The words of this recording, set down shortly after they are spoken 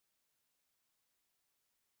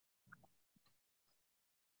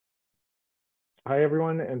Hi,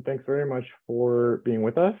 everyone, and thanks very much for being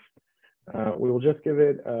with us. We will just give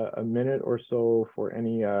it a minute or so for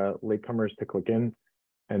any latecomers to click in,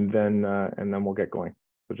 and then we'll get going.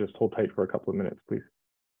 So just hold tight for a couple of minutes, please.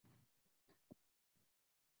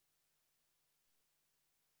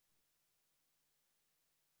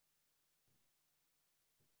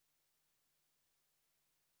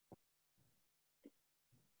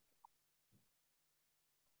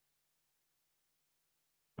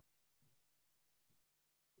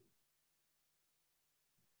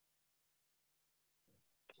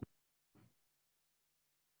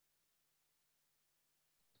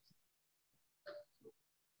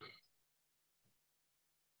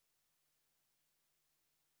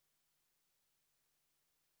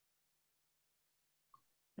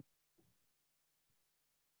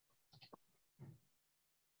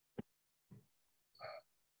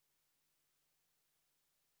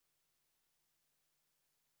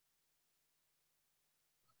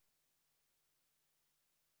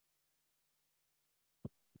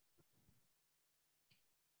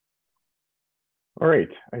 All right,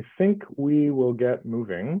 I think we will get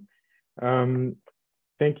moving.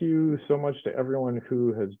 Thank you so much to everyone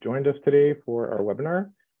who has joined us today for our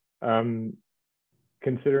webinar.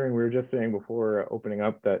 Considering we were just saying before opening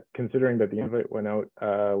up that considering that the invite went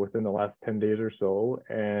out within the last 10 days or so,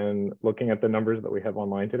 and looking at the numbers that we have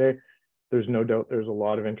online today, there's no doubt there's a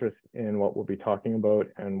lot of interest in what we'll be talking about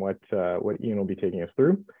and what Ian will be taking us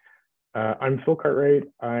through. I'm Phil Cartwright.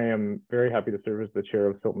 I am very happy to serve as the chair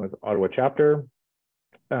of CILTNA's Ottawa chapter.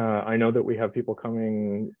 I know that we have people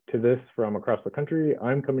coming to this from across the country.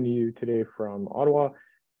 I'm coming to you today from Ottawa,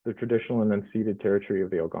 the traditional and unceded territory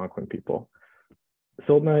of the Algonquin people.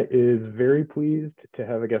 CILTNA is very pleased to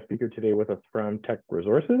have a guest speaker today with us from Teck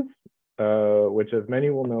Resources, which, as many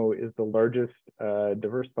will know, is the largest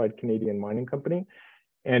diversified Canadian mining company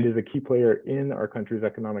and is a key player in our country's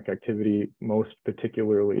economic activity, most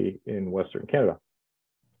particularly in Western Canada.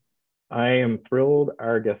 I am thrilled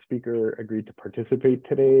our guest speaker agreed to participate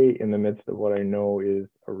today in the midst of what I know is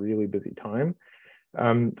a really busy time.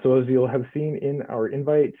 So as you'll have seen in our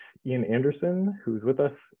invite, Ian Anderson, who's with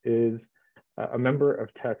us, is a member of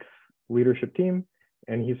Teck's leadership team,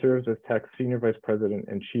 and he serves as Teck's Senior Vice President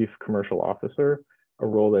and Chief Commercial Officer, a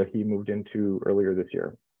role that he moved into earlier this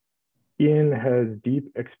year. Ian has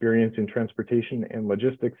deep experience in transportation and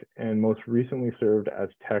logistics, and most recently served as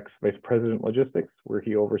Teck's Vice President Logistics, where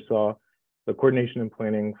he oversaw the coordination and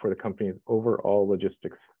planning for the company's overall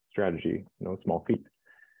logistics strategy, no small feat.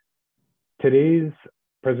 Today's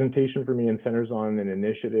presentation for me centers on an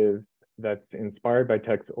initiative that's inspired by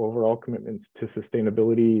Teck's overall commitments to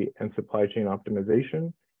sustainability and supply chain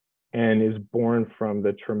optimization, and is born from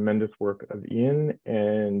the tremendous work of Ian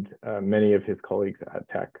and many of his colleagues at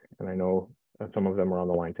Teck. And I know some of them are on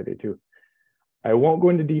the line today too. I won't go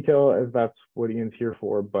into detail as that's what Ian's here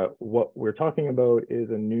for, but what we're talking about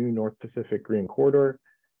is a new North Pacific Green Corridor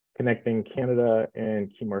connecting Canada and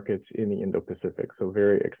key markets in the Indo-Pacific. So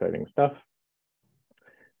very exciting stuff.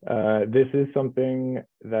 This is something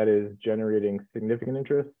that is generating significant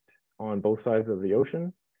interest on both sides of the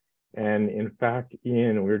ocean. And in fact,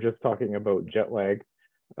 Ian, we were just talking about jet lag.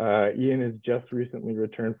 Ian has just recently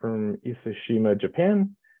returned from Ise-Shima,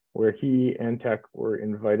 Japan, where he and Teck were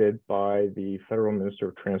invited by the Federal Minister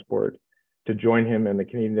of Transport to join him and the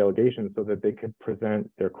Canadian delegation so that they could present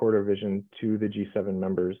their corridor vision to the G7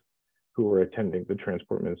 members who were attending the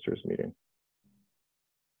transport ministers meeting.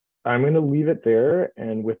 I'm going to leave it there.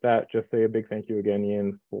 And with that, just say a big thank you again,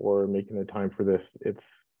 Ian, for making the time for this. It's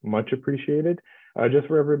much appreciated. Just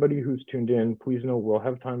for everybody who's tuned in, please know we'll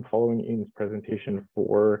have time following Ian's presentation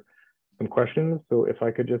for some questions. So if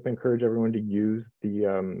I could just encourage everyone to use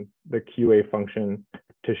the QA function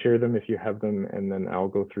to share them if you have them, and then I'll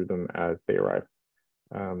go through them as they arrive.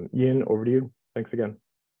 Ian, over to you. Thanks again.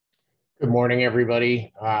 Good morning,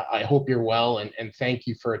 everybody. I hope you're well, and thank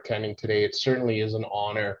you for attending today. It certainly is an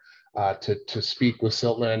honor to speak with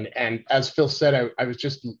CILTNA. And as Phil said, I was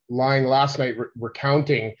just lying last night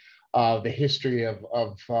recounting the history of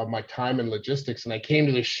my time in logistics, and I came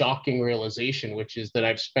to this shocking realization, which is that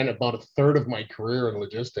I've spent about a third of my career in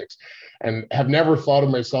logistics and have never thought of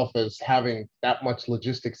myself as having that much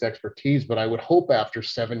logistics expertise, but I would hope after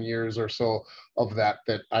 7 years or so of that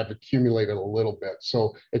I've accumulated a little bit.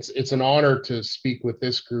 So it's an honor to speak with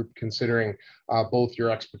this group, considering both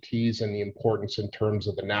your expertise and the importance in terms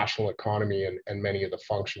of the national economy and many of the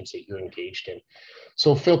functions that you're engaged in.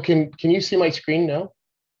 So Phil, can you see my screen now?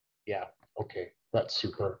 Yeah, okay, that's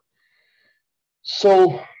super.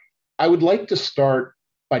 So I would like to start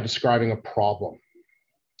by describing a problem.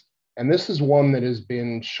 And this is one that has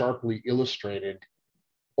been sharply illustrated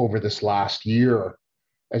over this last year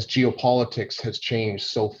as geopolitics has changed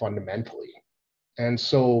so fundamentally. And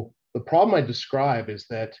so the problem I describe is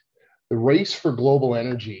that the race for global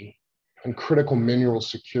energy and critical mineral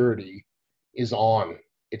security is on.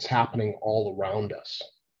 It's happening all around us.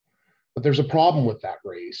 But there's a problem with that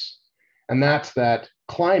race, and that's that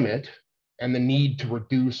climate and the need to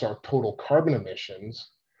reduce our total carbon emissions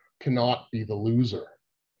cannot be the loser.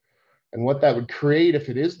 And what that would create, if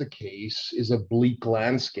it is the case, is a bleak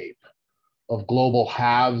landscape of global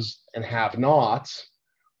haves and have-nots,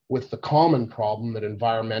 with the common problem that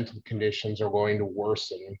environmental conditions are going to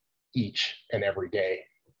worsen each and every day.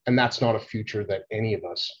 And that's not a future that any of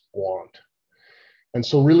us want. And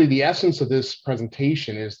so really the essence of this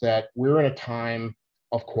presentation is that we're in a time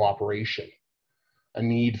of cooperation, a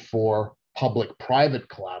need for public-private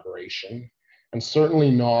collaboration, and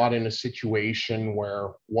certainly not in a situation where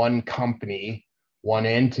one company, one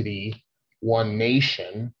entity, one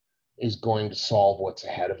nation is going to solve what's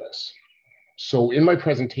ahead of us. So in my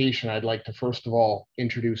presentation, I'd like to first of all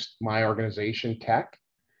introduce my organization, Teck,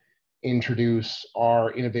 introduce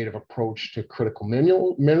our innovative approach to critical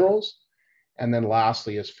minerals, and then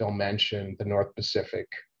lastly, as Phil mentioned, the North Pacific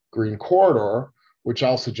Green Corridor, which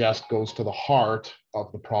I'll suggest goes to the heart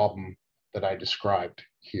of the problem that I described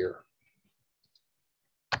here.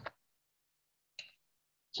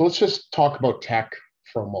 So let's just talk about Teck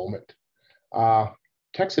for a moment.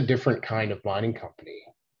 Teck's a different kind of mining company.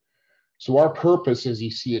 So our purpose, as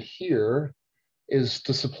you see it here, is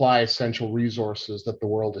to supply essential resources that the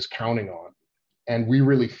world is counting on. And we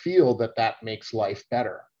really feel that that makes life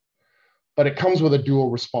better. But it comes with a dual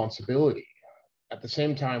responsibility. At the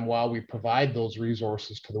same time, while we provide those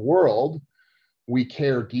resources to the world, we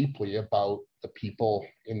care deeply about the people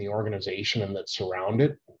in the organization and that surround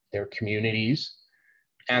it, their communities,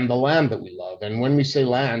 and the land that we love. And when we say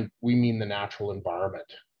land, we mean the natural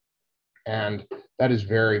environment. And that is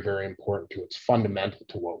very, very important to, it's fundamental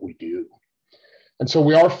to what we do. And so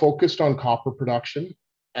we are focused on copper production,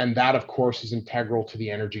 and that of course is integral to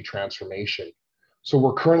the energy transformation. So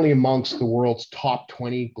we're currently amongst the world's top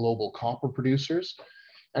 20 global copper producers.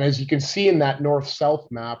 And as you can see in that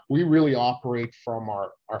north-south map, we really operate from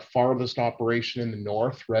our farthest operation in the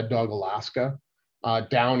north, Red Dog, Alaska,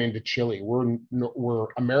 down into Chile. We're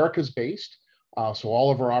Americas based, so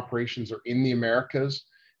all of our operations are in the Americas.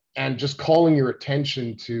 And just calling your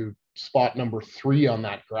attention to spot number 3 on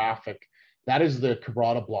that graphic, that is the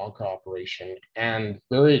Quebrada Blanca operation. And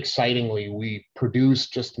very excitingly, we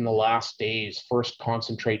produced just in the last days, first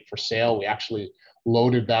concentrate for sale. We actually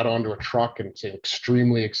loaded that onto a truck, and it's an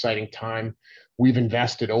extremely exciting time. We've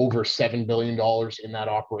invested over $7 billion in that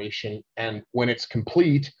operation. And when it's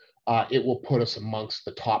complete, it will put us amongst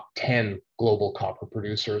the top 10 global copper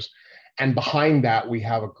producers. And behind that, we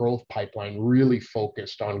have a growth pipeline really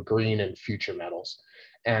focused on green and future metals.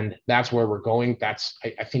 And that's where we're going. That's,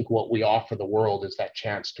 I think, what we offer the world is that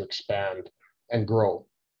chance to expand and grow.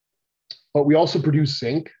 But we also produce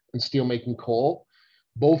zinc and steelmaking coal.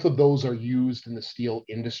 Both of those are used in the steel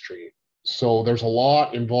industry. So there's a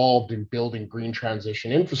lot involved in building green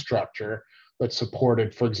transition infrastructure that's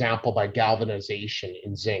supported, for example, by galvanization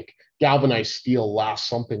in zinc. Galvanized steel lasts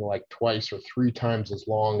something like 2 or 3 times as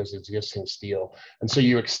long as existing steel. And so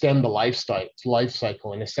you extend the life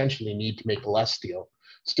cycle and essentially need to make less steel.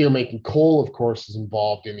 Steelmaking coal, of course, is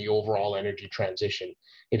involved in the overall energy transition.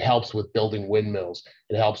 It helps with building windmills.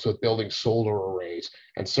 It helps with building solar arrays.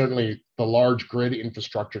 And certainly the large grid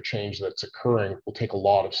infrastructure change that's occurring will take a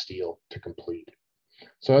lot of steel to complete.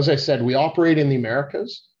 So as I said, we operate in the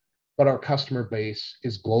Americas, but our customer base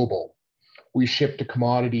is global. We ship to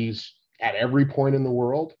commodities at every point in the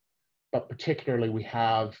world, but particularly we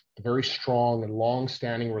have a very strong and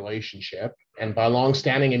long-standing relationship. And by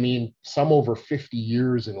long-standing, I mean some over 50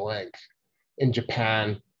 years in length in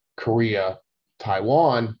Japan, Korea,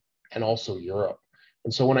 Taiwan, and also Europe.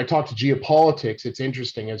 And so when I talk to geopolitics, it's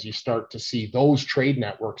interesting as you start to see those trade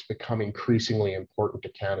networks become increasingly important to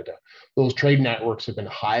Canada. Those trade networks have been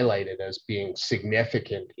highlighted as being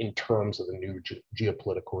significant in terms of the new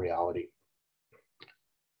geopolitical reality.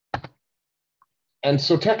 And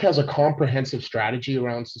so Teck has a comprehensive strategy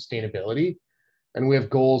around sustainability, and we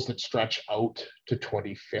have goals that stretch out to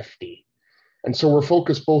 2050. And so we're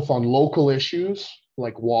focused both on local issues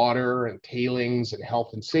like water and tailings and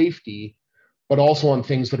health and safety, but also on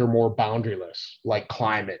things that are more boundaryless, like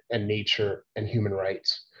climate and nature and human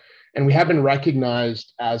rights. And we have been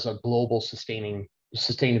recognized as a global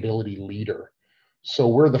sustainability leader. So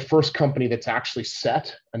we're the first company that's actually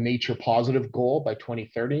set a nature positive goal by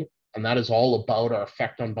 2030. and that is all about our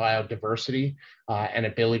effect on biodiversity and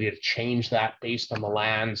ability to change that based on the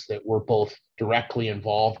lands that we're both directly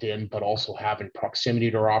involved in, but also have in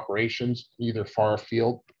proximity to our operations, either far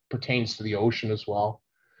afield, pertains to the ocean as well.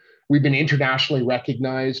 We've been internationally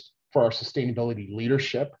recognized for our sustainability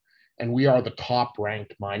leadership, and we are the top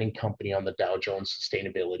ranked mining company on the Dow Jones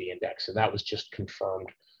Sustainability Index, and that was just confirmed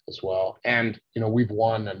as well. And we've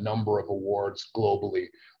won a number of awards globally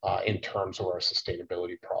in terms of our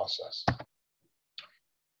sustainability process.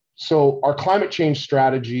 So our climate change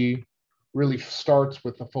strategy really starts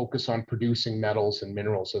with the focus on producing metals and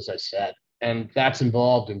minerals, as I said, and that's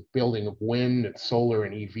involved in building of wind and solar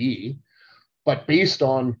and EV, but based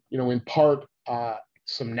on, in part,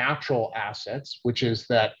 some natural assets, which is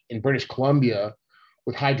that in British Columbia,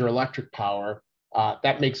 with hydroelectric power,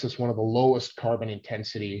 that makes us one of the lowest carbon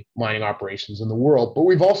intensity mining operations in the world. But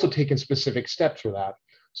we've also taken specific steps for that.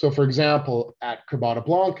 So, for example, at Quebrada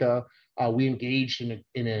Blanca, we engaged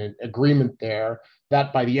in an agreement there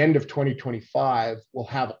that by the end of 2025, we'll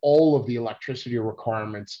have all of the electricity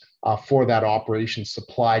requirements for that operation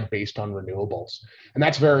supplied based on renewables. And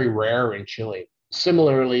that's very rare in Chile.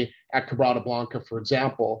 Similarly, at Quebrada Blanca, for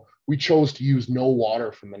example, we chose to use no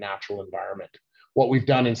water from the natural environment. What we've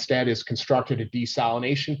done instead is constructed a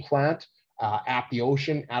desalination plant at the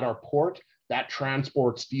ocean at our port that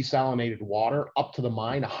transports desalinated water up to the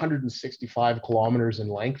mine, 165 kilometers in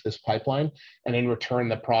length, this pipeline, and in return,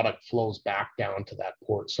 the product flows back down to that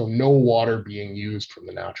port. So no water being used from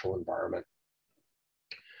the natural environment.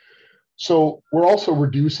 So we're also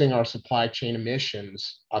reducing our supply chain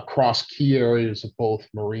emissions across key areas of both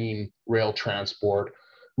marine, rail transport,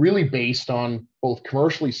 really based on both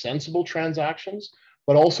commercially sensible transactions,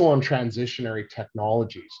 but also on transitionary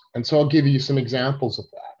technologies. And so I'll give you some examples of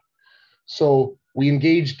that. So we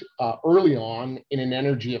engaged early on in an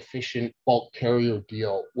energy efficient bulk carrier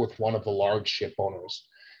deal with one of the large ship owners.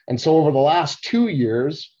 And so over the last 2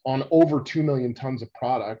 years, on over 2 million tons of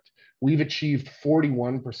product, we've achieved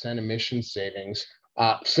 41% emission savings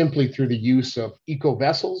simply through the use of eco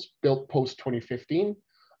vessels built post 2015,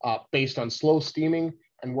 based on slow steaming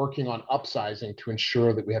and working on upsizing to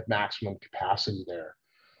ensure that we have maximum capacity there.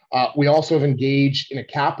 We also have engaged in a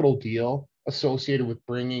capital deal associated with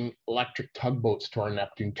bringing electric tugboats to our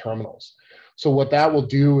Neptune terminals. So what that will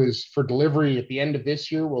do is, for delivery at the end of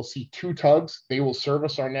this year, we'll see 2 tugs. They will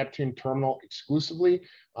service our Neptune terminal exclusively.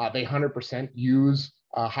 They 100% use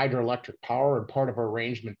hydroelectric power, and part of our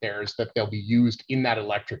arrangement there is that they'll be used in that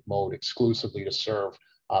electric mode exclusively to serve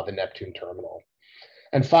the Neptune terminal.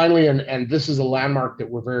 And finally, and this is a landmark that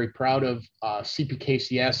we're very proud of,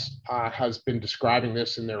 CPKCS has been describing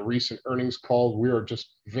this in their recent earnings call. We are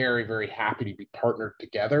just very, very happy to be partnered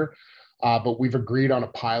together, but we've agreed on a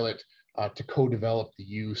pilot to co-develop the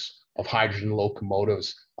use of hydrogen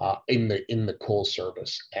locomotives in the coal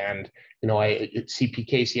service. And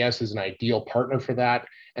CPKCS is an ideal partner for that,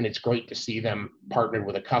 and it's great to see them partnered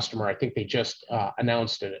with a customer. I think they just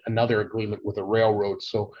announced another agreement with a railroad.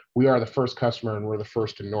 So we are the first customer, and we're the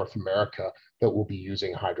first in North America that will be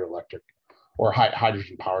using hydroelectric or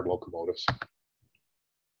hydrogen-powered locomotives.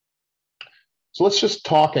 So let's just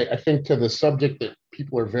talk, I think, to the subject that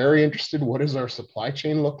people are very interested. What does our supply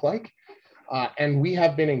chain look like? And we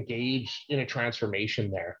have been engaged in a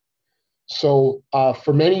transformation there. So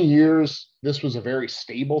for many years, this was a very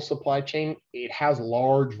stable supply chain. It has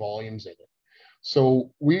large volumes in it.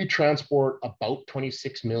 So we transport about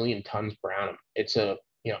 26 million tons per annum. It's a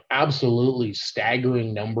absolutely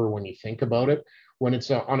staggering number when you think about it. When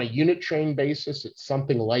it's on a unit train basis, it's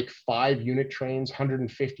something like 5 unit trains,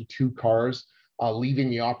 152 cars leaving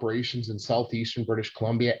the operations in southeastern British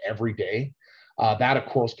Columbia every day. That, of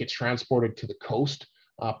course, gets transported to the coast,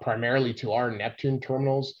 primarily to our Neptune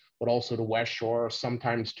terminals, but also to West Shore,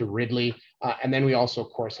 sometimes to Ridley. And then we also,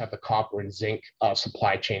 of course, have the copper and zinc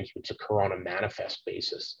supply chains, which occur on a manifest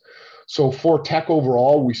basis. So for Teck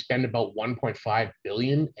overall, we spend about $1.5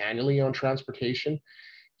 billion annually on transportation.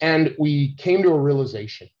 And we came to a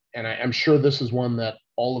realization, and I'm sure this is one that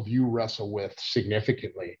all of you wrestle with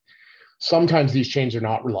significantly. Sometimes these chains are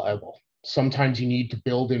not reliable. Sometimes you need to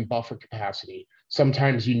build in buffer capacity.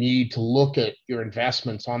 Sometimes you need to look at your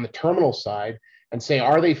investments on the terminal side and say,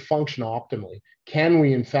 are they function optimally? Can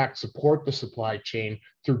we, in fact, support the supply chain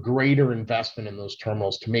through greater investment in those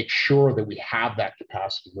terminals to make sure that we have that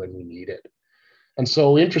capacity when we need it? And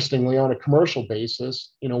so, interestingly, on a commercial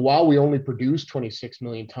basis, while we only produce 26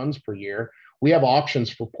 million tons per year, we have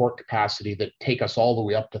options for port capacity that take us all the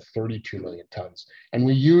way up to 32 million tons. And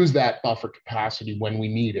we use that buffer capacity when we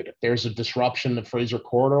need it. If there's a disruption in the Fraser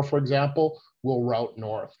Corridor, for example, we'll route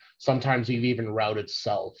north. Sometimes we've even routed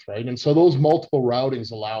south, right? And so those multiple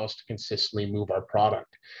routings allow us to consistently move our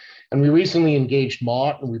product. And we recently engaged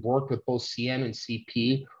Mott, and we've worked with both CN and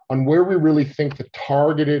CP on where we really think the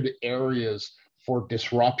targeted areas for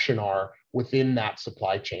disruption are within that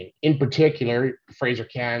supply chain. In particular, Fraser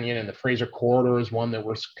Canyon and the Fraser Corridor is one that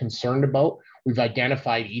we're concerned about. We've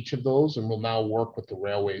identified each of those, and we'll now work with the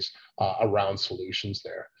railways around solutions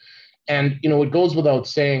there. And it goes without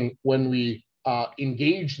saying, when we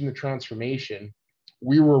engaged in the transformation,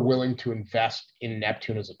 we were willing to invest in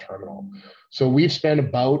Neptune as a terminal. So we've spent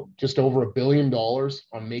about just over $1 billion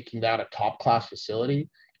on making that a top-class facility.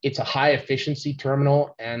 It's a high efficiency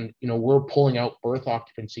terminal, and we're pulling out berth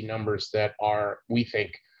occupancy numbers that are, we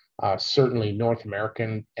think, certainly North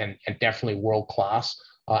American and definitely world class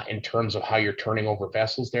in terms of how you're turning over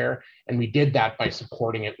vessels there. And we did that by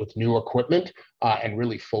supporting it with new equipment and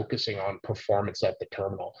really focusing on performance at the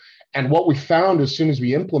terminal. And what we found as soon as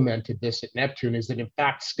we implemented this at Neptune is that in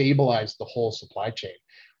fact stabilized the whole supply chain.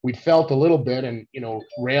 We felt a little bit, and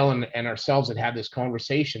Rail and ourselves had this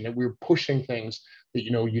conversation, that we were pushing things that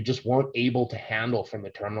you just weren't able to handle from the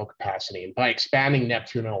terminal capacity. And by expanding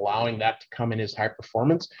Neptune and allowing that to come in as high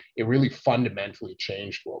performance, it really fundamentally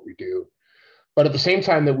changed what we do. But at the same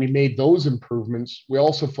time that we made those improvements, we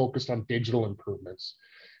also focused on digital improvements.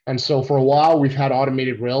 And so for a while, we've had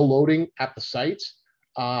automated rail loading at the sites,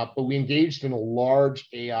 but we engaged in a large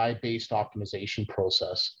AI-based optimization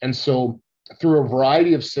process. And so through a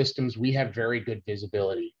variety of systems, we have very good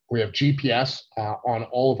visibility. We have GPS on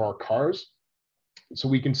all of our cars, so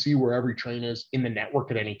we can see where every train is in the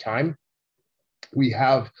network at any time. We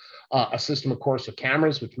have a system, of course, of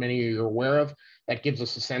cameras, which many of you are aware of, that gives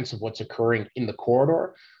us a sense of what's occurring in the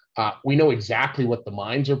corridor. We know exactly what the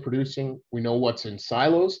mines are producing. We know what's in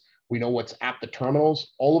silos. We know what's at the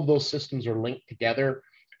terminals. All of those systems are linked together.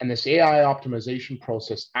 And this AI optimization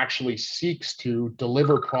process actually seeks to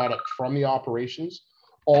deliver product from the operations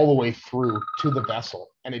all the way through to the vessel.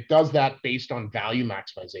 And it does that based on value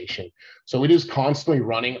maximization. So it is constantly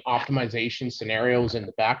running optimization scenarios in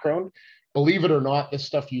the background. Believe it or not, this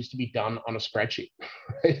stuff used to be done on a spreadsheet.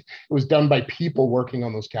 Right? It was done by people working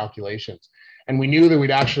on those calculations. And we knew that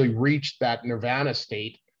we'd actually reached that nirvana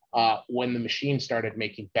state when the machine started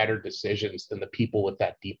making better decisions than the people with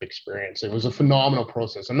that deep experience. It was a phenomenal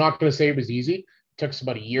process. I'm not going to say it was easy. It took us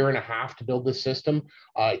about 1.5 years to build this system.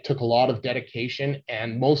 It took a lot of dedication,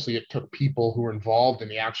 and mostly it took people who were involved in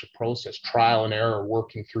the actual process, trial and error,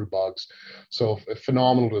 working through bugs. So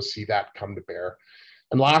phenomenal to see that come to bear.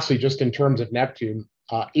 And lastly, just in terms of Neptune,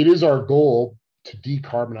 it is our goal to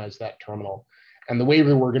decarbonize that terminal. And the way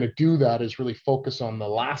that we're going to do that is really focus on the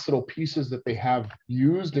last little pieces that they have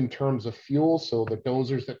used in terms of fuel. So the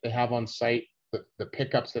dozers that they have on site, the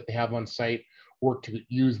pickups that they have on site, work to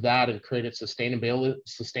use that and create it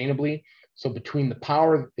sustainably. So between the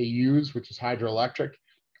power that they use, which is hydroelectric,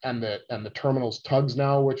 and the terminal's tugs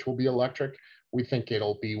now, which will be electric, we think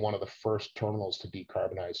it'll be one of the first terminals to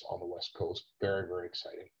decarbonize on the West Coast. Very, very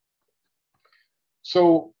exciting.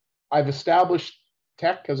 So I've established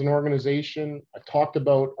Teck as an organization. I talked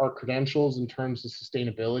about our credentials in terms of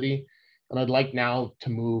sustainability, and I'd like now to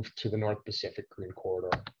move to the North Pacific Green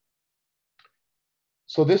Corridor.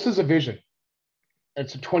 So this is a vision.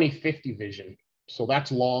 It's a 2050 vision. So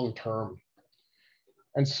that's long term.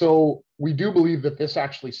 And so we do believe that this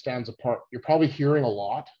actually stands apart. You're probably hearing a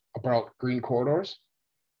lot about green corridors.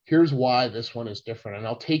 Here's why this one is different. And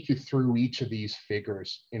I'll take you through each of these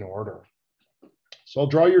figures in order. So I'll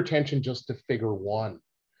draw your attention just to figure 1.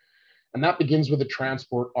 And that begins with the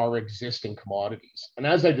transport our existing commodities. And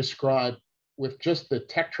as I described, with just the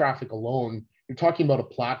Teck traffic alone, you're talking about a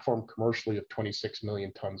platform commercially of 26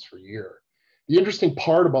 million tons per year. The interesting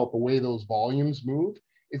part about the way those volumes move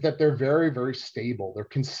is that they're very, very stable. They're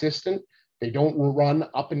consistent. They don't run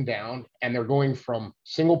up and down, and they're going from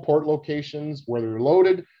single port locations where they're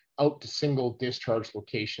loaded out to single discharge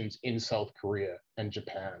locations in South Korea and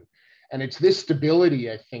Japan. And it's this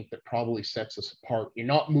stability, I think, that probably sets us apart. You're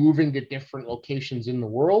not moving to different locations in the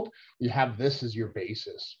world. You have this as your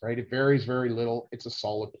basis, right? It varies very little. It's a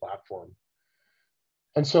solid platform.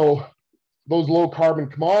 And so those low carbon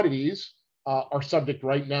commodities are subject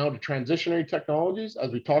right now to transitionary technologies,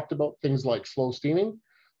 as we talked about, things like slow steaming.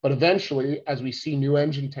 But eventually, as we see new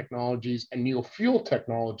engine technologies and neo-fuel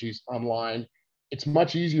technologies online, it's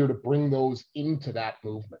much easier to bring those into that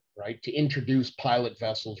movement, right? To introduce pilot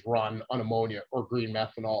vessels run on ammonia or green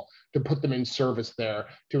methanol, to put them in service there,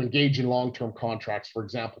 to engage in long-term contracts, for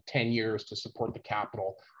example, 10 years to support the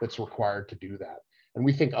capital that's required to do that. And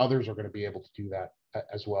we think others are going to be able to do that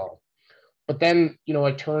as well. But then,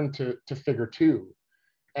 I turn to figure 2.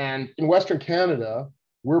 And in Western Canada,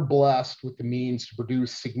 we're blessed with the means to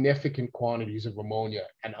produce significant quantities of ammonia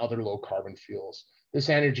and other low carbon fuels. This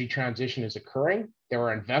energy transition is occurring. There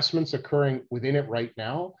are investments occurring within it right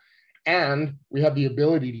now. And we have the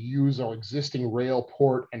ability to use our existing rail,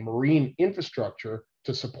 port, and marine infrastructure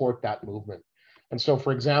to support that movement. And so,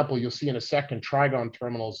 for example, you'll see in a second, Trigon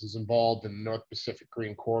Terminals is involved in the North Pacific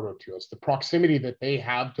Green Corridor to us. The proximity that they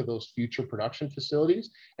have to those future production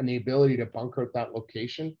facilities and the ability to bunker at that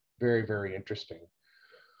location, very, very interesting.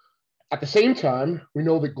 At the same time, we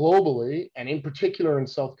know that globally, and in particular in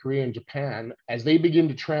South Korea and Japan, as they begin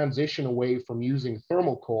to transition away from using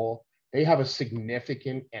thermal coal, they have a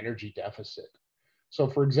significant energy deficit. So,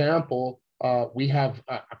 for example, we have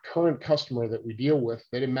a current customer that we deal with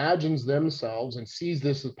that imagines themselves and sees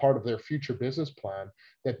this as part of their future business plan,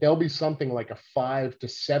 that they'll be something like a 5 to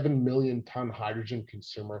 7 million ton hydrogen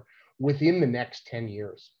consumer within the next 10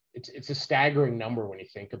 years. It's a staggering number when you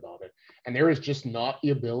think about it. And there is just not the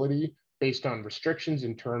ability, based on restrictions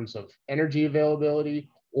in terms of energy availability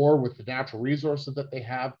or with the natural resources that they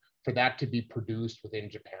have, for that to be produced within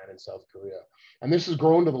Japan and South Korea. And this has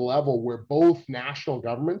grown to the level where both national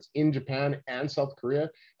governments in Japan and South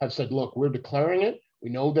Korea have said, look, we're declaring it.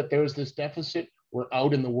 We know that there's this deficit. We're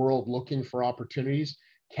out in the world looking for opportunities.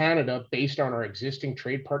 Canada, based on our existing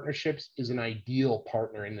trade partnerships, is an ideal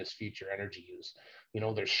partner in this future energy use.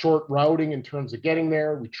 There's short routing in terms of getting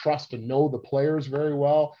there. We trust and know the players very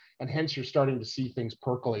well. And hence you're starting to see things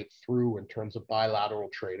percolate through in terms of bilateral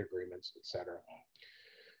trade agreements, et cetera.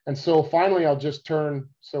 And so finally, I'll just turn.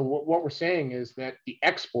 So what we're saying is that the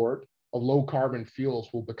export of low carbon fuels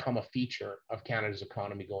will become a feature of Canada's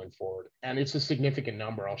economy going forward. And it's a significant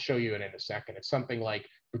number. I'll show you it in a second. It's something like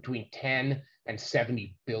between 10 and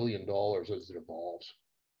 $70 billion as it evolves.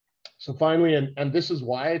 So finally, and this is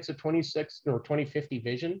why it's a 2050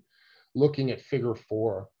 vision, looking at figure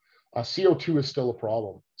 4. CO2 is still a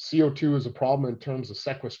problem. CO2 is a problem in terms of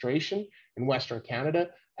sequestration in Western Canada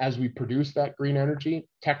as we produce that green energy.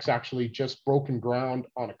 Teck's actually just broken ground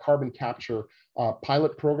on a carbon capture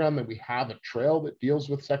pilot program that we have at Trail that deals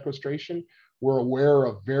with sequestration. We're aware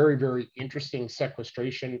of very, very interesting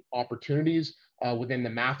sequestration opportunities within the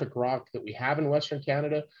mafic rock that we have in Western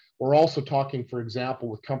Canada. We're also talking, for example,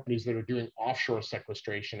 with companies that are doing offshore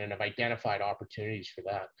sequestration and have identified opportunities for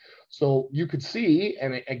that. So you could see,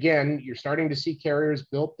 and again, you're starting to see carriers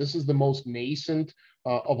built. This is the most nascent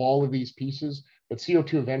of all of these pieces, but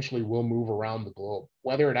CO2 eventually will move around the globe.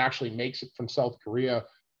 Whether it actually makes it from South Korea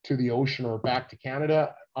to the ocean or back to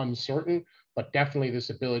Canada, uncertain, but definitely this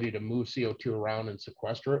ability to move CO2 around and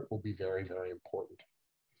sequester it will be very, very important.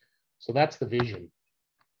 So that's the vision.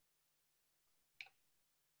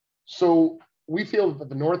 So we feel that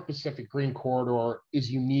the North Pacific Green Corridor is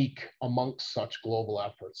unique amongst such global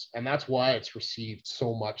efforts, and that's why it's received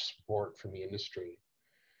so much support from the industry.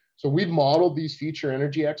 So we've modeled these future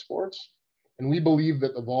energy exports, and we believe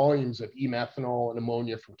that the volumes of e-methanol and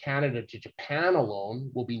ammonia from Canada to Japan alone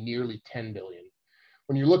will be nearly 10 billion.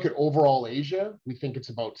 When you look at overall Asia, we think it's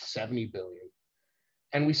about 70 billion.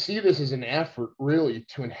 And we see this as an effort really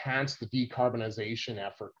to enhance the decarbonization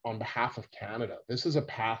effort on behalf of Canada. This is a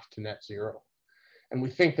path to net zero. And we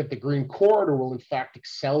think that the Green Corridor will in fact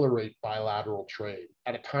accelerate bilateral trade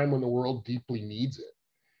at a time when the world deeply needs it.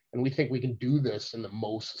 And we think we can do this in the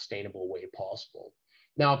most sustainable way possible.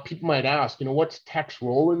 Now, people might ask, what's Teck's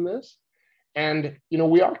role in this? And,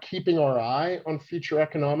 we are keeping our eye on future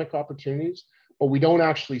economic opportunities, but we don't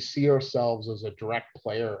actually see ourselves as a direct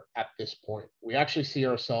player at this point. We actually see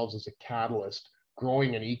ourselves as a catalyst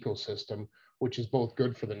growing an ecosystem, which is both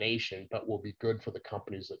good for the nation, but will be good for the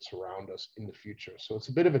companies that surround us in the future. So it's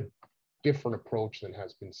a bit of a different approach than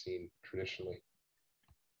has been seen traditionally.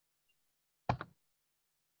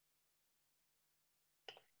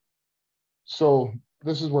 So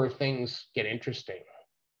this is where things get interesting.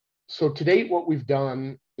 So to date, what we've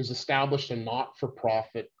done is established a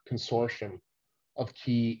not-for-profit consortium of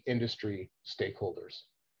key industry stakeholders.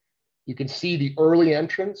 You can see the early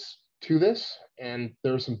entrants to this, and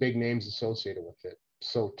there are some big names associated with it.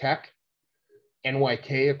 So Teck,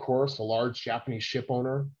 NYK, of course, a large Japanese ship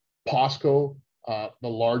owner, POSCO, the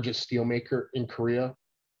largest steelmaker in Korea,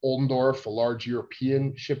 Oldendorf, a large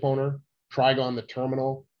European ship owner, Trigon, the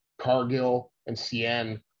terminal, Cargill, and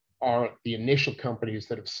CN are the initial companies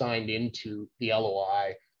that have signed into the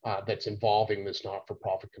LOI that's involving this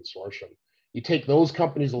not-for-profit consortium. You take those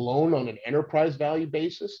companies alone on an enterprise value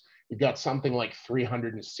basis, you've got something like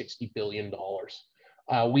 $360 billion.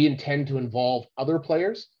 We intend to involve other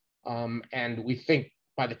players, and we think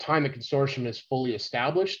by the time the consortium is fully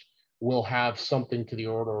established, we'll have something to the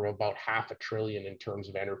order of about $500 billion in terms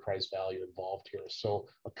of enterprise value involved here. So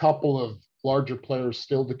a couple of larger players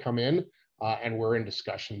still to come in, and we're in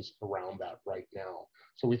discussions around that right now.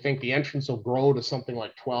 So we think the entrance will grow to something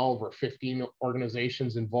like 12 or 15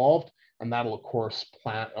 organizations involved, and that'll of course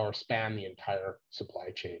span the entire supply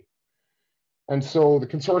chain. And so the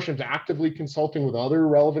consortium is actively consulting with other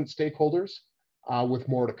relevant stakeholders, with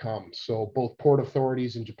more to come. So both port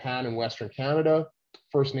authorities in Japan and Western Canada,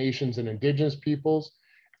 First Nations and Indigenous peoples,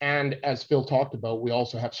 and as Phil talked about, we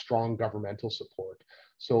also have strong governmental support.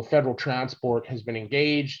 So federal transport has been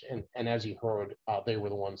engaged, and as you heard, they were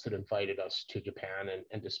the ones that invited us to Japan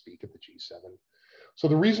and to speak at the G7. So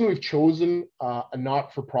the reason we've chosen a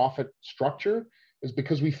not-for-profit structure is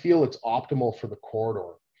because we feel it's optimal for the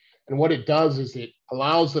corridor. And what it does is it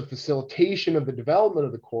allows the facilitation of the development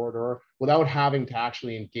of the corridor without having to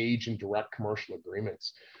actually engage in direct commercial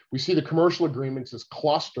agreements. We see the commercial agreements as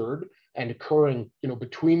clustered and occurring,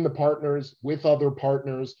 between the partners, with other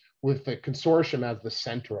partners, with the consortium as the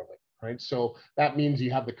center of it, right? So that means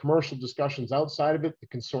you have the commercial discussions outside of it. The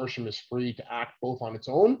consortium is free to act both on its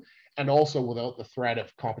own and also without the threat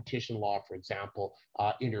of competition law, for example,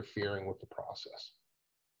 interfering with the process.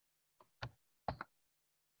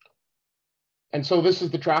 And so this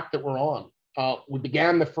is the track that we're on. We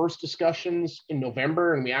began the first discussions in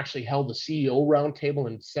November, and we actually held the CEO roundtable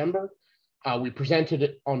in December. We presented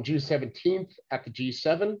it on June 17th at the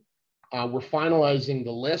G7. We're finalizing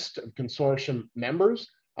the list of consortium members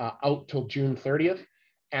out till June 30th,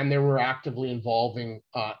 and then we're actively involving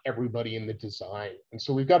everybody in the design. And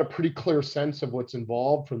so we've got a pretty clear sense of what's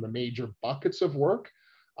involved from the major buckets of work.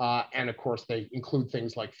 And of course, they include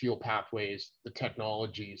things like fuel pathways, the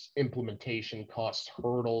technologies, implementation costs,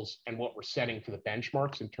 hurdles, and what we're setting for the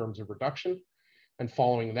benchmarks in terms of reduction. And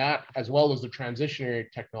following that, as well as the transitionary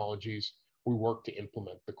technologies, we work to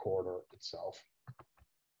implement the corridor itself.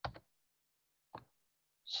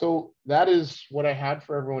 So that is what I had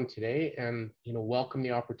for everyone today, and welcome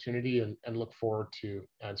the opportunity and look forward to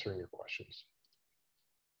answering your questions.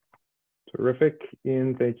 Terrific,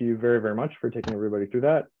 Ian. Thank you very, very much for taking everybody through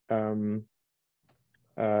that.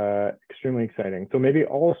 Extremely exciting. So maybe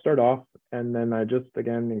I'll start off, and then I just,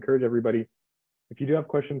 again, encourage everybody, if you do have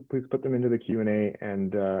questions, please put them into the Q&A,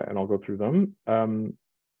 and I'll go through them.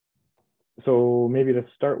 So maybe to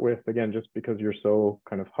start with, again, just because you're so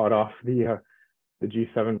kind of hot off the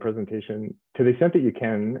G7 presentation, to the extent that you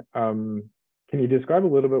can you describe a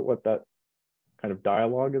little bit what that kind of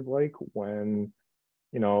dialogue is like when,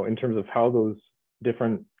 in terms of how those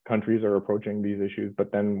different countries are approaching these issues,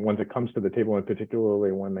 but then once it comes to the table, and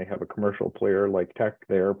particularly when they have a commercial player like Teck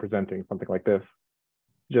there presenting something like this,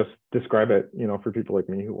 just describe it, for people like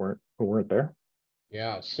me who weren't there.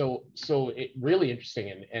 Yeah, so it really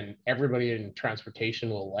interesting, and everybody in transportation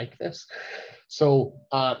will like this. So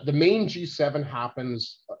the main G7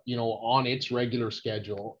 happens, on its regular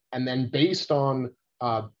schedule, and then based on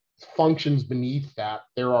functions beneath that,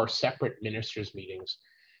 there are separate ministers' meetings.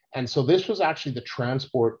 And so this was actually the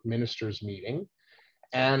transport ministers' meeting.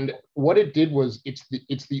 And what it did was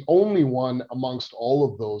it's the only one amongst all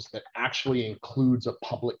of those that actually includes a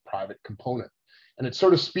public-private component. And it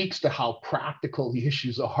sort of speaks to how practical the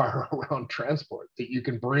issues are around transport, that you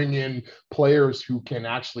can bring in players who can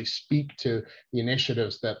actually speak to the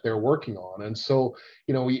initiatives that they're working on. And so,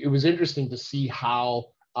 it was interesting to see how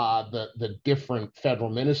the different federal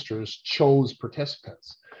ministers chose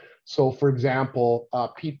participants. So, for example,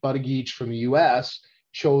 Pete Buttigieg from the US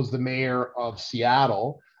chose the mayor of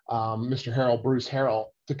Seattle, Mr. Bruce Harrell,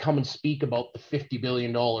 to come and speak about the $50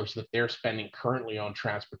 billion that they're spending currently on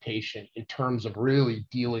transportation in terms of really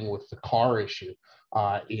dealing with the car issue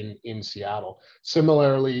in Seattle.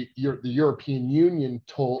 Similarly, the European Union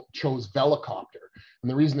chose Velicopter. And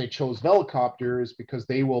the reason they chose Velicopter is because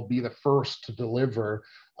they will be the first to deliver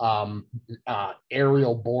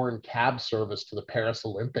aerial-borne cab service to the Paris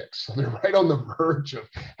Olympics. So they're right on the verge of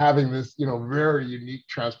having this, very unique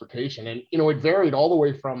transportation. And, it varied all the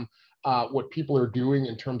way from what people are doing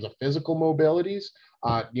in terms of physical mobilities,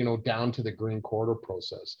 down to the Green Corridor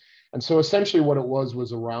process. And so essentially what it was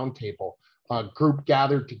a roundtable. Group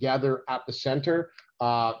gathered together at the center,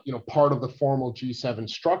 part of the formal G7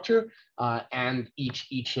 structure, and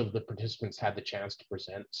each of the participants had the chance to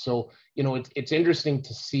present. So, it's interesting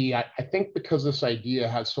to see. I think because this idea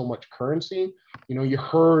has so much currency, you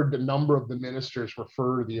heard a number of the ministers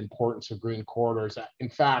refer to the importance of green corridors. In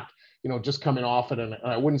fact, just coming off it, and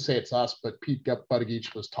I wouldn't say it's us, but Pete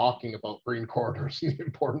Buttigieg was talking about green corridors and the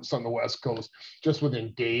importance on the West Coast just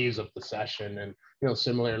within days of the session. And,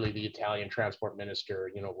 similarly, the Italian transport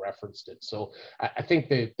minister, referenced it. So I think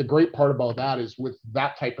the great part about that is with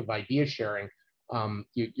that type of idea sharing,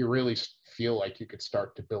 you really feel like you could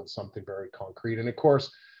start to build something very concrete. And of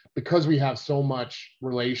course, because we have so much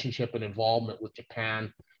relationship and involvement with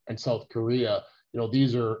Japan and South Korea,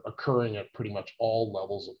 these are occurring at pretty much all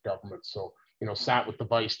levels of government. So, sat with the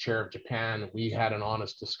vice chair of Japan, we had an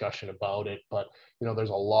honest discussion about it, but, there's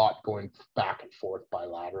a lot going back and forth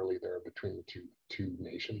bilaterally there between the two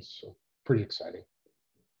nations. So pretty exciting.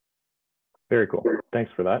 Very cool.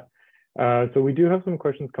 Thanks for that. So we do have some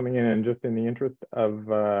questions coming in, and just in the interest of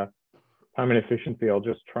time and efficiency, I'll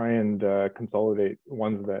just try and consolidate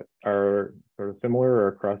ones that are sort of similar or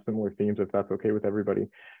across similar themes, if that's okay with everybody.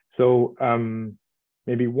 So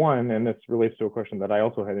maybe one, and this relates to a question that I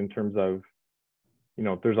also had in terms of,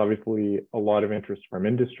 there's obviously a lot of interest from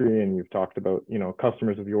industry, and you've talked about,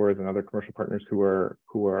 customers of yours and other commercial partners who are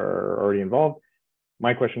already involved.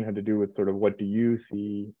 My question had to do with sort of what do you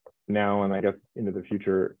see now, and I guess into the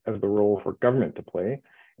future, as the role for government to play?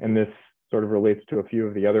 And this sort of relates to a few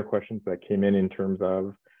of the other questions that came in terms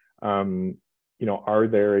of, are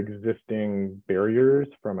there existing barriers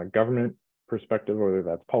from a government perspective, whether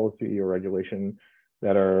that's policy or regulation,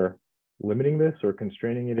 that are limiting this or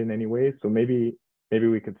constraining it in any way? So maybe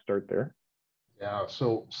we could start there. Yeah,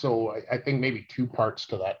 so I think maybe two parts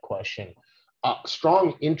to that question.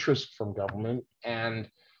 Strong interest from government, and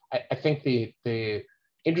I think the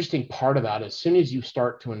interesting part of that, as soon as you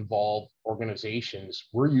start to involve organizations,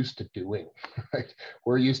 we're used to doing, right?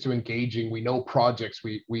 We're used to engaging. We know projects.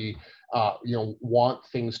 We want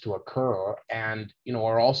things to occur, and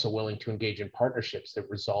are also willing to engage in partnerships that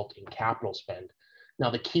result in capital spend. Now,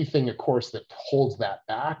 the key thing, of course, that holds that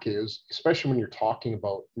back is, especially when you're talking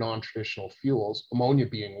about non-traditional fuels, ammonia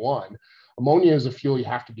being one. Ammonia is a fuel you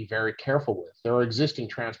have to be very careful with. There are existing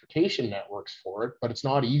transportation networks for it, but it's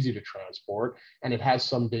not easy to transport, and it has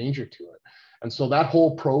some danger to it. And so that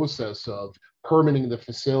whole process of permitting the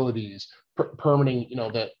facilities, permitting,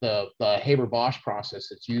 the Haber-Bosch process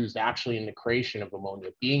that's used actually in the creation of ammonia,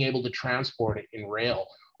 being able to transport it in rail,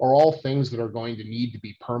 are all things that are going to need to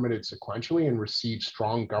be permitted sequentially and receive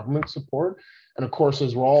strong government support. And of course,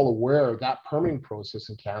 as we're all aware, that permitting process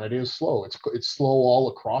in Canada is slow. It's slow all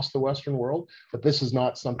across the Western world, but this is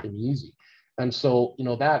not something easy. And so,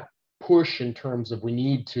 that push in terms of we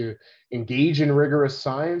need to engage in rigorous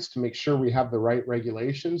science to make sure we have the right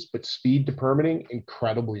regulations, but speed to permitting,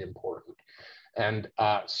 incredibly important. And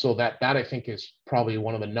so that I think is probably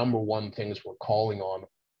one of the number one things we're calling on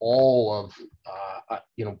all of,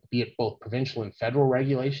 be it both provincial and federal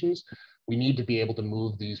regulations. We need to be able to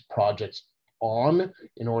move these projects on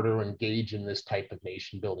in order to engage in this type of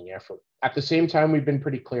nation building effort. At the same time, we've been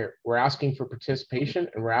pretty clear. We're asking for participation,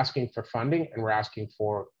 and we're asking for funding, and we're asking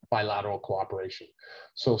for bilateral cooperation.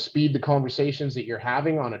 So speed the conversations that you're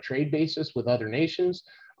having on a trade basis with other nations.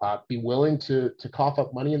 Be willing to cough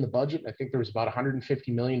up money in the budget. I think there's about $150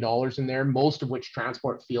 million in there, most of which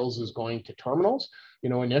transport feels is going to terminals,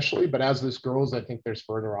 initially. But as this grows, I think there's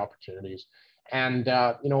further opportunities. And,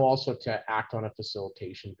 also to act on a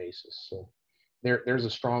facilitation basis. So there's a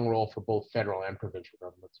strong role for both federal and provincial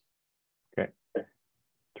governments. Okay,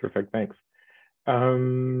 terrific, thanks.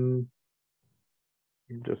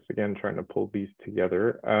 Just again, trying to pull these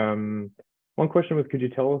together. One question was, could you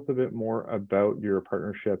tell us a bit more about your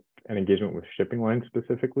partnership and engagement with shipping lines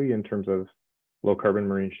specifically in terms of low carbon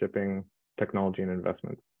marine shipping technology and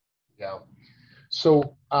investments? Yeah,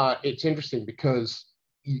 so it's interesting because,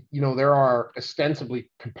 there are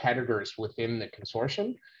ostensibly competitors within the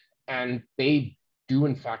consortium, and they do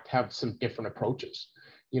in fact have some different approaches.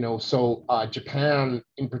 So Japan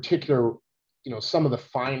in particular, some of the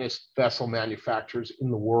finest vessel manufacturers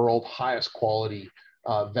in the world, highest quality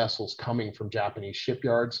vessels coming from Japanese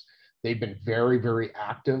shipyards. They've been very, very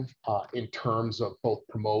active in terms of both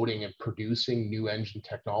promoting and producing new engine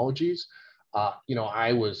technologies.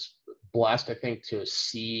 I was blessed, I think, to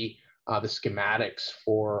see the schematics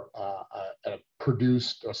for a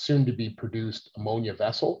soon-to-be produced ammonia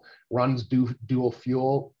vessel, runs dual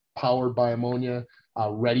fuel, powered by ammonia,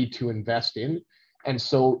 ready to invest in. And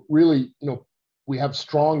so really, we have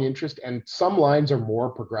strong interest, and some lines are more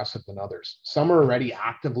progressive than others. Some are already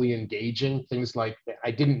actively engaging, things like,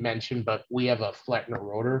 I didn't mention, but we have a Flettner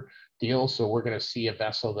rotor deal. So we're going to see a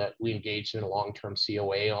vessel that we engaged in a long-term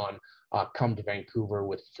COA on come to Vancouver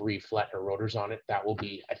with 3 Flettner rotors on it. That will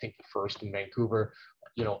be, I think, the first in Vancouver.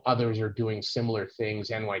 others are doing similar things.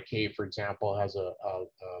 NYK, for example, has a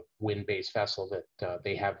wind-based vessel that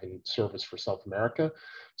they have in service for South America.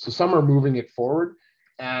 So some are moving it forward.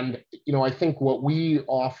 And, I think what we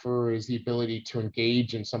offer is the ability to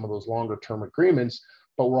engage in some of those longer term agreements,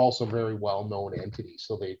 but we're also a very well-known entity.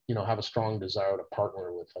 So they, have a strong desire to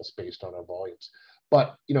partner with us based on our volumes.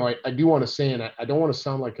 But, I do want to say, and I don't want to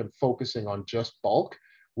sound like I'm focusing on just bulk.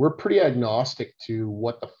 We're pretty agnostic to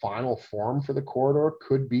what the final form for the corridor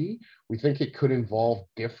could be. We think it could involve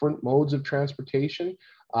different modes of transportation.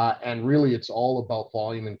 And really, it's all about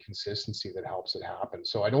volume and consistency that helps it happen.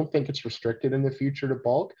 So I don't think it's restricted in the future to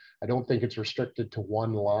bulk. I don't think it's restricted to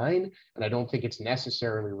one line. And I don't think it's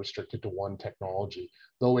necessarily restricted to one technology,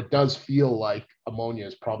 though it does feel like ammonia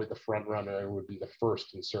is probably the front runner and would be the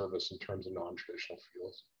first in service in terms of non-traditional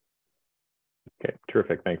fuels. Okay,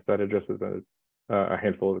 terrific. Thanks. That addresses a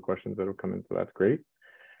handful of the questions that have come in, so that's great.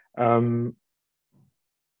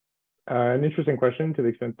 An interesting question to the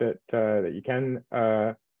extent that that you can.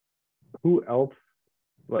 Who else,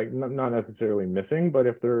 like not necessarily missing, but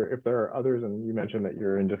if there are others, and you mentioned that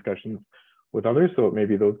you're in discussions with others, so it may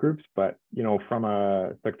be those groups, but from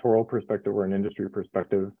a sectoral perspective or an industry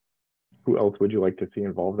perspective, who else would you like to see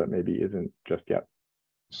involved that maybe isn't just yet?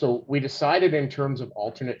 So we decided in terms of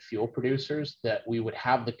alternate fuel producers that we would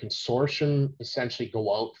have the consortium essentially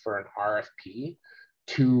go out for an RFP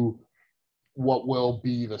to what will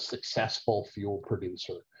be the successful fuel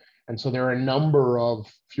producer. And so there are a number of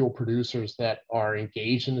fuel producers that are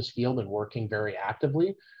engaged in this field and working very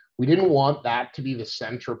actively. We didn't want that to be the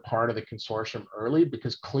central part of the consortium early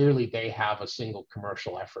because clearly they have a single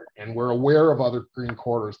commercial effort. And we're aware of other green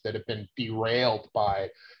corridors that have been derailed by,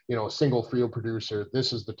 a single fuel producer.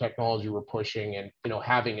 This is the technology we're pushing, and,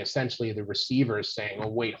 having essentially the receivers saying, oh,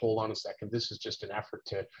 wait, hold on a second. This is just an effort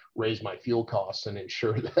to raise my fuel costs and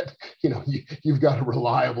ensure that, you've got a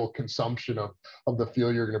reliable consumption of the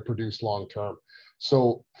fuel you're going to produce long term.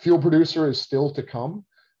 So fuel producer is still to come.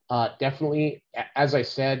 Definitely, as I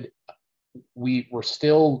said, we're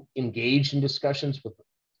still engaged in discussions with,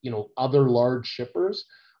 other large shippers.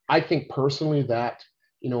 I think personally that,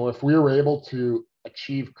 if we were able to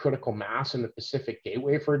achieve critical mass in the Pacific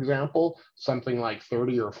Gateway, for example, something like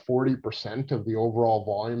 30 or 40% of the overall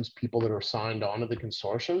volumes, people that are signed on to the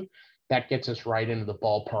consortium, that gets us right into the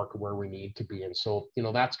ballpark of where we need to be. And so,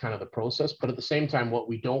 that's kind of the process. But at the same time, what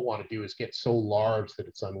we don't want to do is get so large that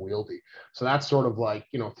it's unwieldy. So that's sort of like,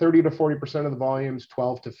 30 to 40% of the volumes,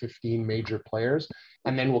 12 to 15 major players.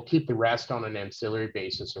 And then we'll keep the rest on an ancillary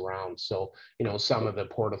basis around. So, some of the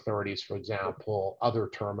port authorities, for example, other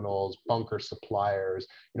terminals, bunker suppliers,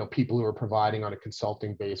 people who are providing on a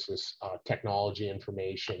consulting basis, technology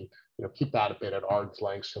information, keep that a bit at arm's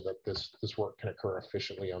length so that this work can occur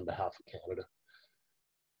efficiently on behalf of Canada.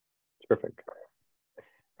 Terrific.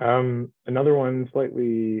 Another one,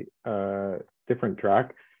 slightly different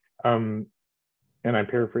track, and I'm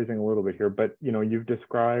paraphrasing a little bit here, but you've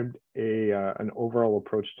described an overall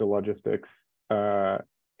approach to logistics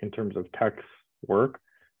in terms of Teck's work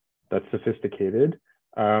that's sophisticated.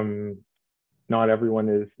 Not everyone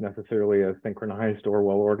is necessarily as synchronized or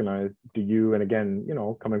well organized. Do you, and again,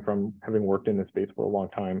 coming from having worked in this space for a long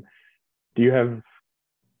time, do you have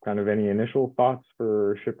kind of any initial thoughts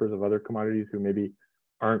for shippers of other commodities who maybe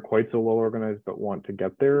aren't quite so well organized but want to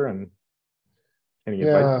get there? And any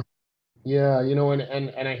advice? Yeah,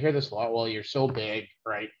 and I hear this a lot. Well, you're so big,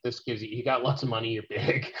 right? This gives you got lots of money, you're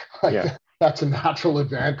big. Yeah. That's a natural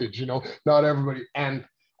advantage, not everybody. And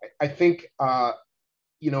I think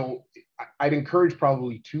I'd encourage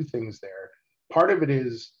probably two things there. Part of it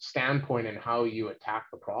is standpoint and how you attack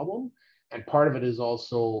the problem, and part of it is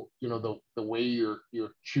also the way you're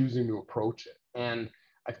choosing to approach it. And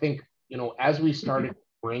I think as we started to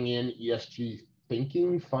bring in ESG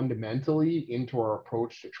thinking fundamentally into our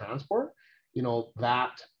approach to transport,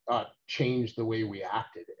 that changed the way we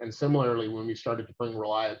acted. And similarly, when we started to bring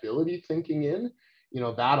reliability thinking in,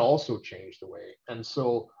 that also changed the way. And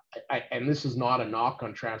so and this is not a knock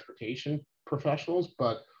on transportation professionals,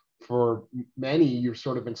 but for many, you've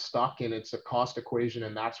sort of been stuck in it's a cost equation,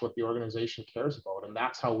 and that's what the organization cares about. And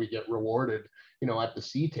that's how we get rewarded, at the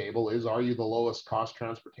C table is, are you the lowest cost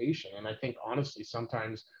transportation? And I think honestly,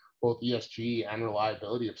 sometimes both ESG and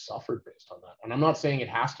reliability have suffered based on that. And I'm not saying it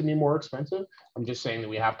has to be more expensive. I'm just saying that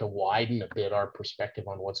we have to widen a bit our perspective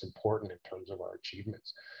on what's important in terms of our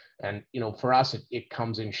achievements. And, for us, it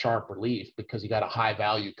comes in sharp relief because you got a high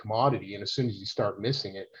value commodity. And as soon as you start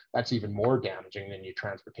missing it, that's even more damaging than your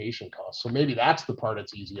transportation costs. So maybe that's the part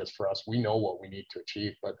that's easiest for us. We know what we need to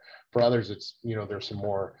achieve, but for others, it's, there's some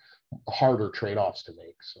more harder trade-offs to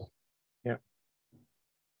make. So, yeah.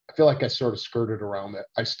 I feel like I sort of skirted around it.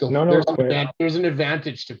 I still No, there's an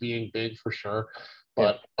advantage to being big for sure,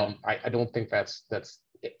 but yeah. I don't think that's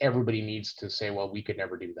everybody needs to say, well, we could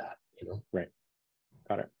never do that, you know. Right.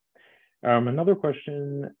 Got it. Another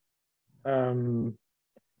question. The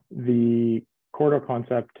corridor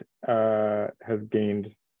concept has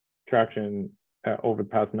gained traction over the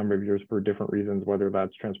past number of years for different reasons, whether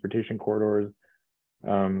that's transportation corridors,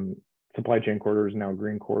 supply chain corridors, now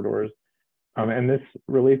green corridors. And this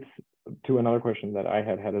relates to another question that I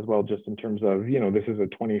had as well, just in terms of, you know, this is a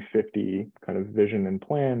 2050 kind of vision and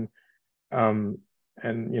plan.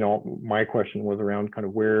 And, you know, my question was around kind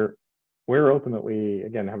of where ultimately,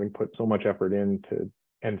 again, having put so much effort into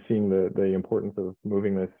and seeing the importance of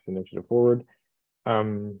moving this initiative forward,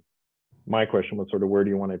 my question was sort of where do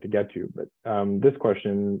you want it to get to? But this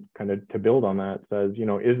question, kind of to build on that, says, you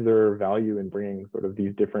know, is there value in bringing sort of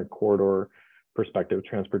these different corridor perspectives,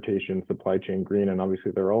 transportation, supply chain, green, and obviously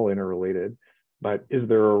they're all interrelated, but is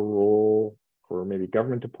there a role for maybe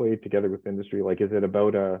government to play together with industry? Like, is it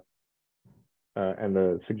about and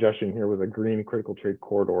the suggestion here was a green critical trade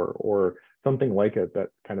corridor or something like it that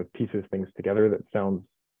kind of pieces things together that sounds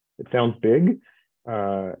big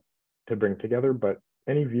to bring together, but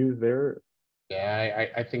any views there? Yeah,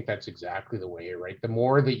 I think that's exactly the way, right? The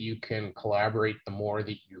more that you can collaborate, the more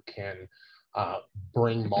that you can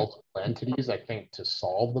bring multiple entities, I think, to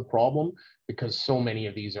solve the problem, because so many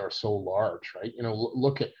of these are so large, right? You know,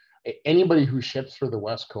 look at anybody who ships for the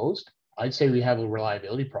West Coast. I'd say we have a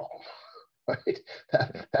reliability problem, right?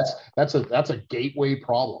 That's a gateway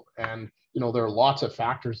problem, and you know there are lots of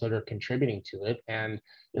factors that are contributing to it. And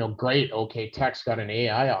you know, great, okay, Teck's got an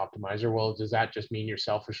AI optimizer. Well, does that just mean you're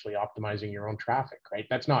selfishly optimizing your own traffic, right?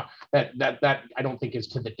 That's not that I don't think is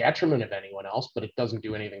to the detriment of anyone else, but it doesn't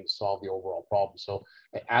do anything to solve the overall problem. So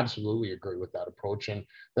I absolutely agree with that approach. And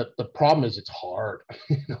the problem is it's hard.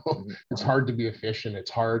 You know, it's hard to be efficient.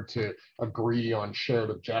 It's hard to agree on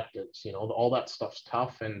shared objectives. You know, all that stuff's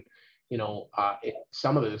tough. And you know,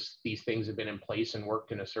 some of these things have been in place and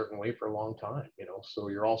worked in a certain way for a long time, you know, so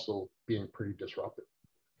you're also being pretty disruptive.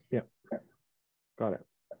 Yeah, got it.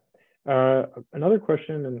 Another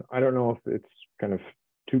question, and I don't know if it's kind of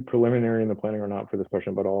too preliminary in the planning or not for this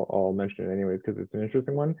question, but I'll mention it anyways because it's an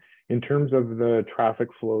interesting one. In terms of the traffic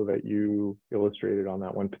flow that you illustrated on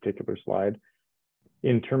that one particular slide,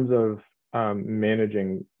 in terms of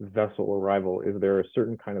managing vessel arrival, is there a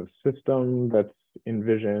certain kind of system that's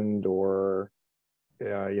envisioned, or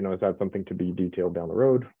you know, is that something to be detailed down the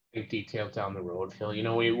road? Detailed down the road, Phil. You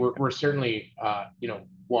know, we're certainly you know,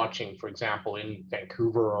 watching, for example, in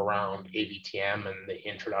Vancouver around AVTM and the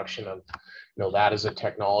introduction of, you know, that as a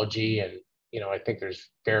technology. And you know, I think there's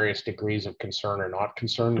various degrees of concern or not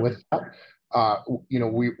concern with that. You know,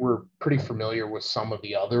 we're pretty familiar with some of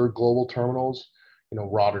the other global terminals, you know,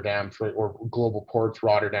 Rotterdam or global ports,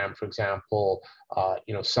 Rotterdam, for example,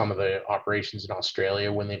 you know, some of the operations in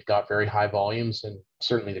Australia when they've got very high volumes, and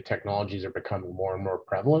certainly the technologies are becoming more and more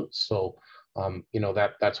prevalent. So, you know,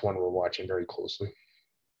 that's one we're watching very closely.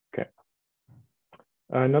 Okay.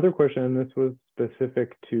 Another question, and this was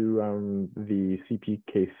specific to the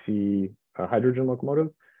CPKC hydrogen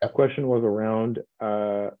locomotive. Yep. Question was around,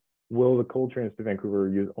 will the coal trains to Vancouver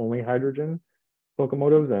use only hydrogen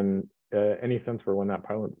locomotives, and any sense for when that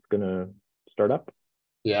pilot is going to start up?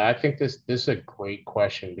 Yeah, I think this is a great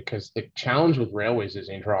question, because the challenge with railways is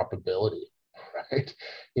interoperability, right?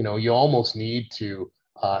 You know, you almost need to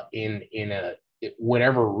in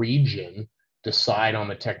whatever region decide on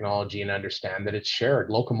the technology and understand that it's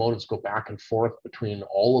shared. Locomotives go back and forth between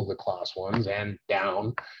all of the class ones and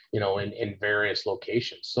down, you know, in various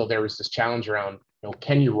locations. So there was this challenge around, you know,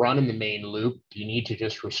 can you run in the main loop? Do you need to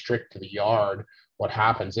just restrict to the yard? What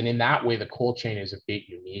happens? And in that way, the coal chain is a bit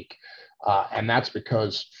unique. And that's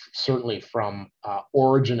because certainly from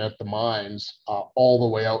origin at the mines all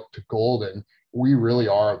the way out to Golden, we really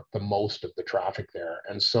are the most of the traffic there.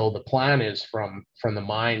 And so the plan is from the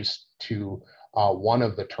mines to one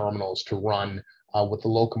of the terminals to run with the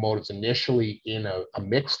locomotives initially in a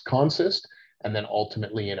mixed consist, and then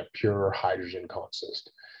ultimately in a pure hydrogen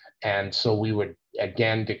consist. And so we would,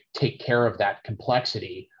 again, to take care of that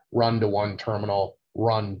complexity, run to one terminal,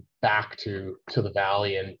 run back to the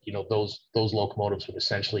valley, and you know, those locomotives would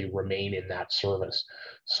essentially remain in that service.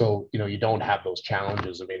 So you know, you don't have those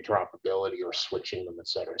challenges of interoperability or switching them, et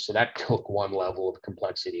cetera. So that took one level of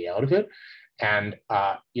complexity out of it. And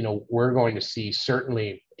you know, we're going to see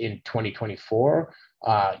certainly in 2024,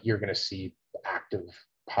 you're going to see active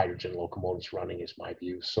hydrogen locomotives running, is my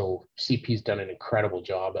view. So CP's done an incredible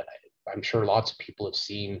job. I'm sure lots of people have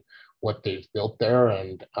seen what they've built there,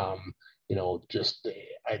 and just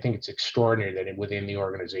I think it's extraordinary that within the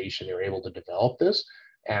organization they're able to develop this,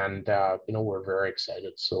 and we're very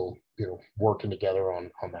excited. So working together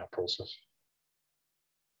on that process.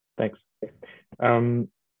 Thanks.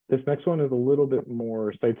 This next one is a little bit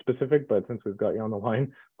more site specific, but since we've got you on the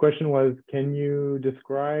line, question was, can you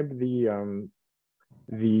describe the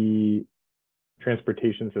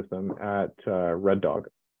transportation system at Red Dog?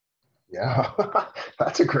 Yeah,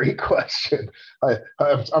 that's a great question.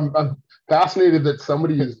 I'm fascinated that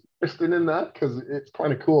somebody is interested in that because it's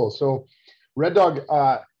kind of cool. So Red Dog,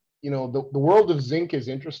 the world of zinc is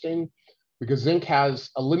interesting because zinc has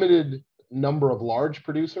a limited number of large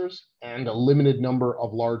producers and a limited number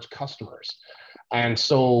of large customers. And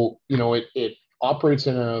so, it operates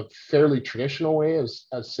in a fairly traditional way as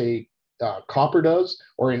say, copper does,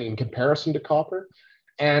 or in comparison to copper.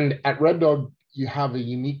 And at Red Dog, you have a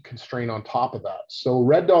unique constraint on top of that. So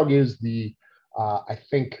Red Dog is I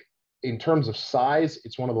think in terms of size,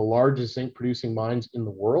 it's one of the largest zinc producing mines in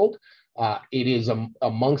the world. It is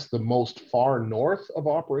amongst the most far north of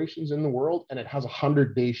operations in the world, and it has a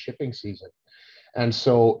 100-day shipping season. And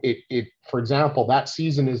so for example, that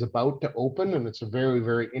season is about to open, and it's a very,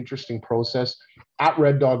 very interesting process. At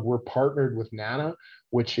Red Dog, we're partnered with NANA,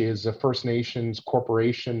 which is a First Nations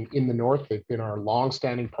corporation in the north. They've been our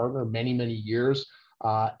longstanding partner many, many years.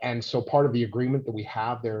 And so part of the agreement that we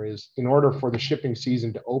have there is, in order for the shipping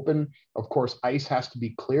season to open, of course, ice has to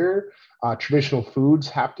be clear, traditional foods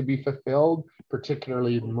have to be fulfilled,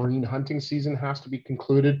 particularly the marine hunting season has to be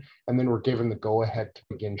concluded, and then we're given the go-ahead to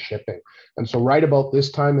begin shipping. And so right about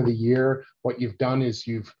this time of the year, what you've done is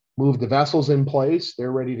you've moved the vessels in place.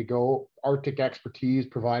 They're ready to go. Arctic expertise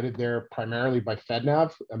provided there primarily by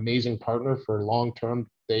FedNav, amazing partner for long-term.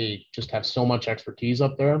 They just have so much expertise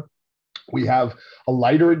up there. We have a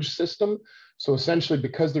lighterage system. So essentially,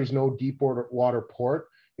 because there's no deep water port,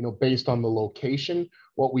 based on the location,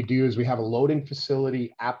 what we do is we have a loading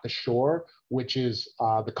facility at the shore, which is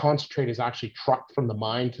the concentrate is actually trucked from the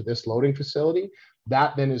mine to this loading facility.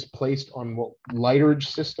 That then is placed on what lighterage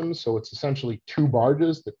systems. So it's essentially 2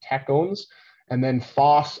 barges that Teck owns. And then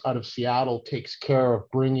Foss out of Seattle takes care of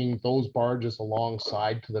bringing those barges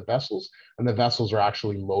alongside to the vessels, and the vessels are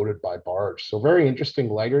actually loaded by barge. So very interesting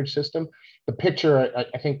lighterage system. The picture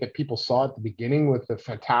I think that people saw at the beginning with the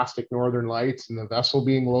fantastic northern lights and the vessel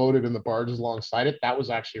being loaded and the barges alongside it, that was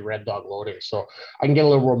actually Red Dog loading. So I can get a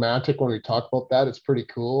little romantic when we talk about that. It's pretty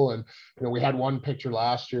cool. And we had one picture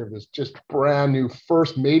last year of this just brand new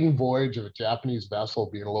first maiden voyage of a Japanese vessel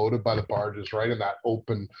being loaded by the barges right in that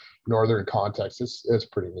open northern context. It's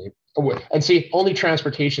pretty neat. And see, only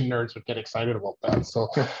transportation nerds would get excited about that. So,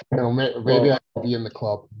 maybe I'll be in the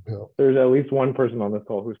club. There's at least one person on this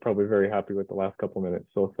call who's probably very happy with the last couple minutes.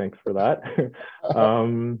 So thanks for that.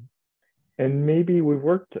 And maybe we've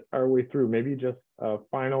worked our way through. Maybe just a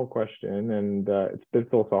final question, and it's a bit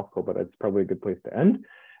philosophical, but it's probably a good place to end.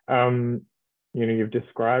 You've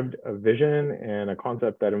described a vision and a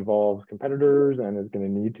concept that involves competitors and is going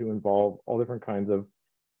to need to involve all different kinds of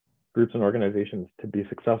groups and organizations to be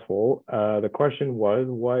successful. The question was,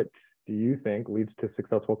 what do you think leads to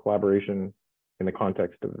successful collaboration in the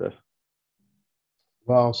context of this?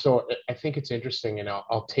 Well, so I think it's interesting, and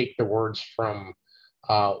I'll take the words from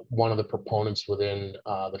one of the proponents within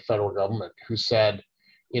the federal government who said,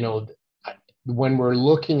 when we're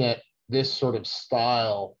looking at this sort of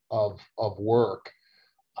style of work,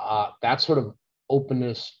 that sort of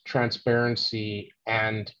openness, transparency,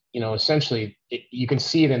 and essentially you can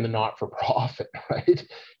see it in the not-for-profit, right?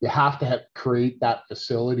 You have to create that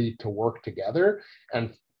facility to work together,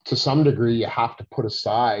 and to some degree you have to put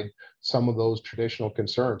aside some of those traditional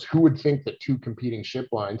concerns. Who would think that 2 competing ship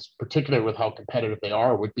lines, particularly with how competitive they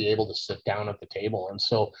are, would be able to sit down at the table? And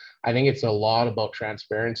so I think it's a lot about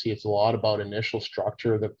transparency. It's a lot about initial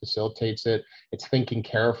structure that facilitates it. It's thinking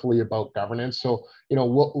carefully about governance. So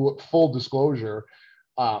full disclosure,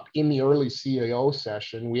 in the early CAO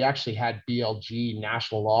session, we actually had BLG,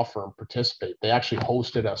 national law firm, participate. They actually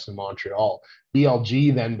hosted us in Montreal.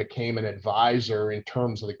 BLG then became an advisor in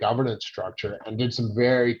terms of the governance structure and did some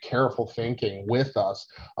very careful thinking with us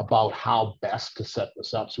about how best to set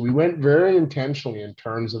this up. So we went very intentionally in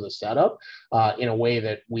terms of the setup in a way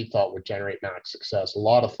that we thought would generate max success. A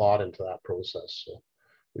lot of thought into that process. So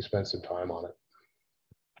we spent some time on it.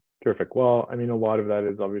 Terrific. Well, I mean, a lot of that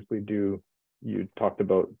is obviously due. You talked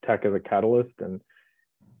about Teck as a catalyst, and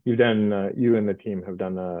you and the team have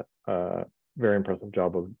done a very impressive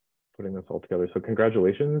job of putting this all together. So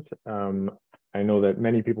congratulations. I know that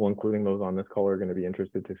many people, including those on this call, are going to be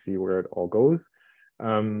interested to see where it all goes.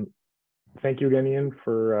 Thank you again, Ian,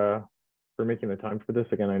 for making the time for this.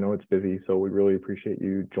 Again, I know it's busy, so we really appreciate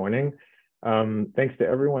you joining. Thanks to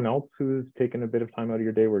everyone else who's taken a bit of time out of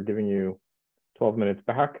your day. We're giving you 12 minutes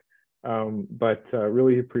back, but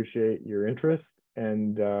really appreciate your interest,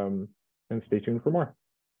 and stay tuned for more.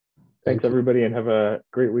 Thanks everybody, and have a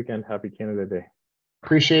great weekend. Happy Canada Day.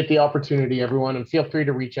 Appreciate the opportunity, everyone, and feel free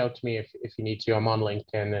to reach out to me if you need to. I'm on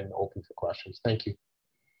LinkedIn and open for questions. Thank you.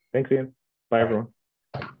 Thanks, Ian. Bye, everyone.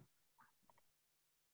 Bye.